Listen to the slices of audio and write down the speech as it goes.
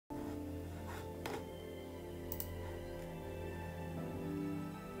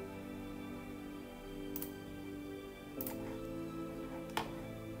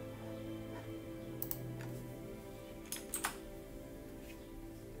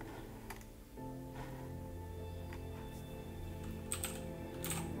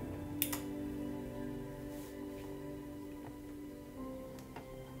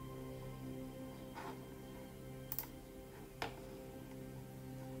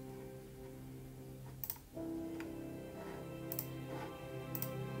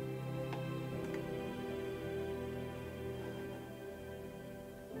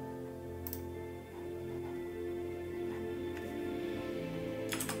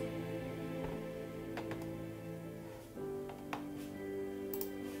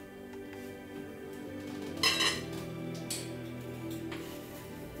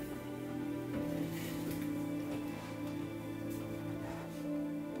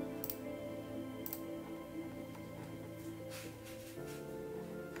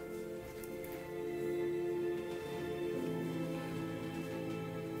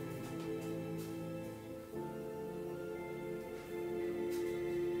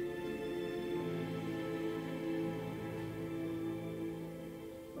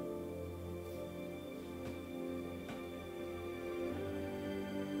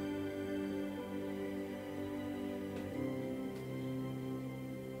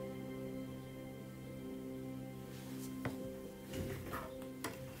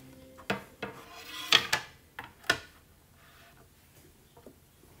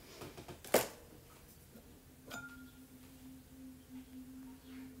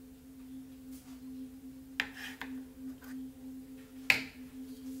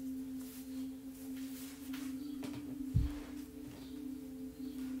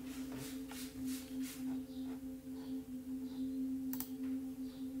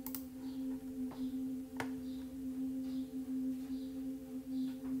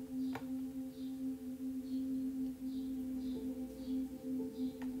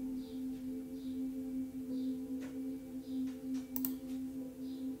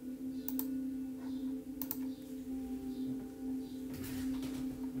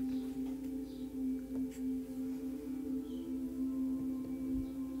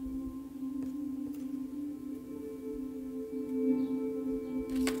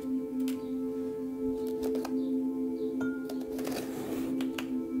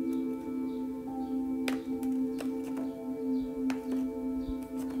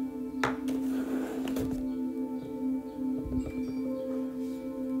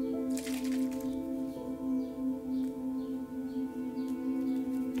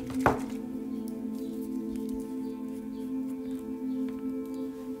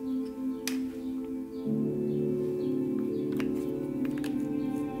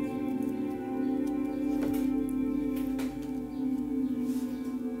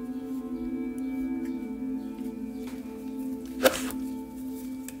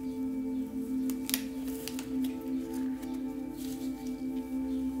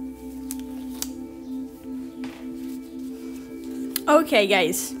Okay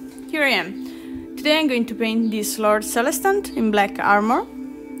guys, here I am. Today I'm going to paint this Lord Celestant in black armor.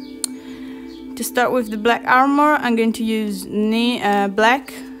 To start with the black armor, I'm going to use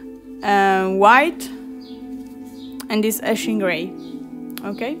black, white and this ashen grey.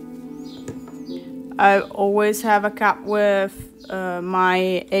 Okay? I always have a cap with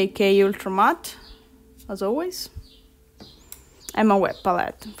my AK Ultra Matte, as always, and my wet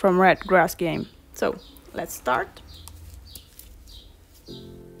palette from Red Grass Game. So, let's start.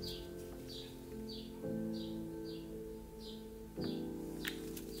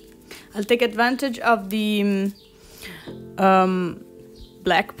 I'll take advantage of the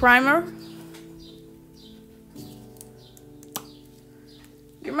black primer.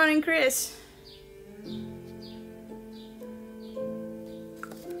 Good morning, Chris.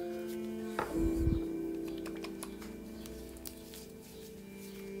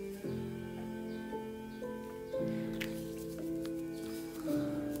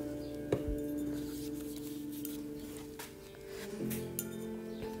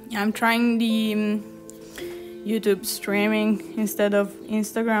 I'm trying the YouTube streaming instead of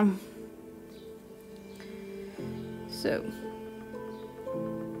Instagram. So,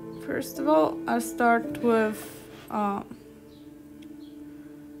 first of all, I'll start with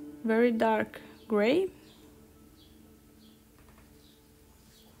very dark gray.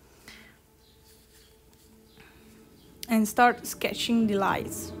 And start sketching the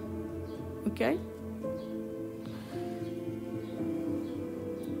lights, okay?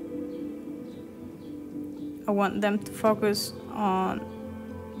 I want them to focus on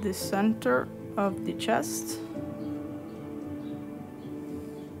the center of the chest.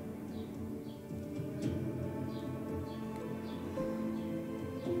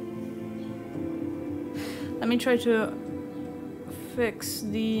 Let me try to fix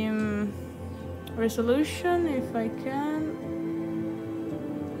the resolution if I can.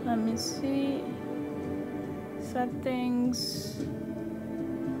 Let me see. Settings.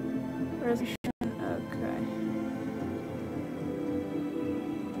 Resolution. Okay.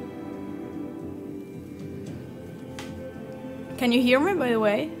 Can you hear me, by the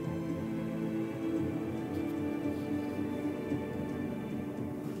way?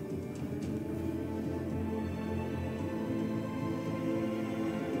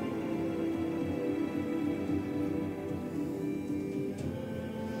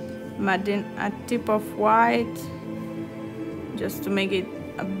 I'm adding a tip of white just to make it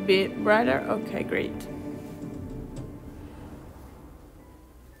a bit brighter. Okay, great.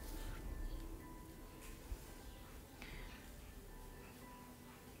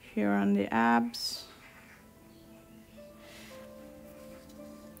 Here on the abs.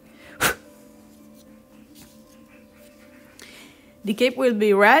 The cape will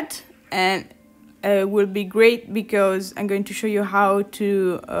be red and will be great because I'm going to show you how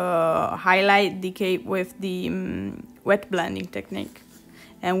to highlight the cape with the wet blending technique.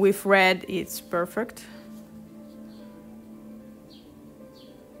 And with red, it's perfect.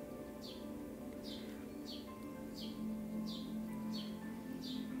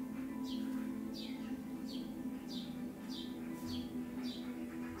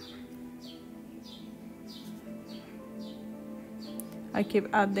 I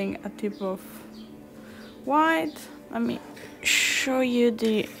keep adding a tip of white. Let me show you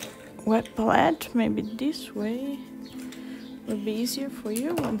the wet palette. Maybe this way will be easier for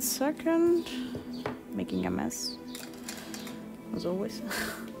you. 1 second. Making a mess, as always.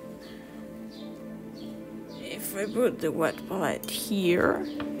 If I put the wet palette here,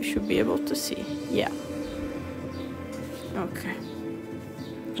 you should be able to see. Yeah. Okay.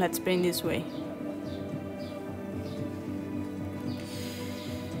 Let's paint this way.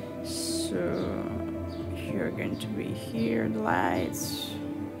 So you're going to be here, the lights,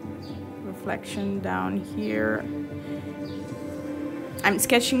 reflection down here. I'm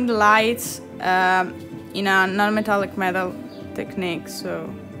sketching the lights in a non-metallic metal technique,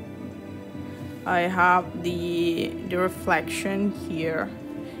 so I have the reflection here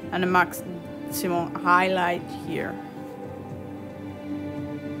and a maximum highlight here.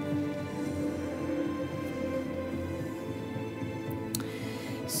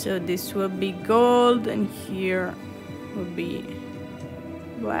 So this will be gold and here will be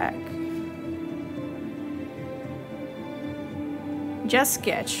black. Just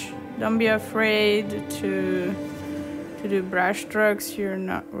sketch. Don't be afraid to do brush strokes. You're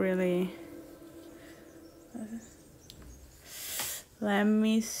not really. Let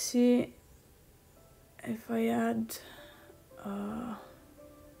me see if I add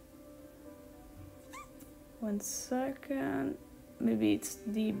 1 second. Maybe it's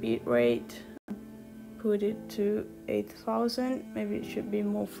the bit rate. put it to 8000. Maybe it should be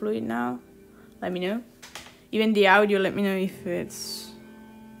more fluid now. Let me know. Even the audio, let me know if it's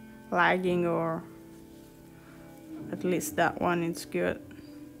lagging, or at least that one is good.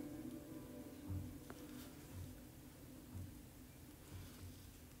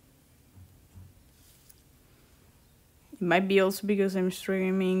 It might be also because I'm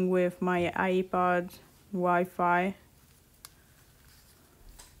streaming with my iPod Wi-Fi.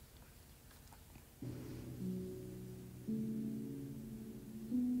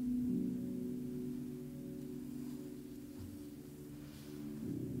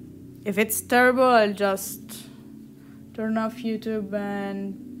 If it's terrible, I'll just turn off YouTube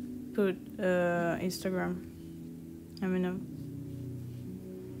and put Instagram. Let me know.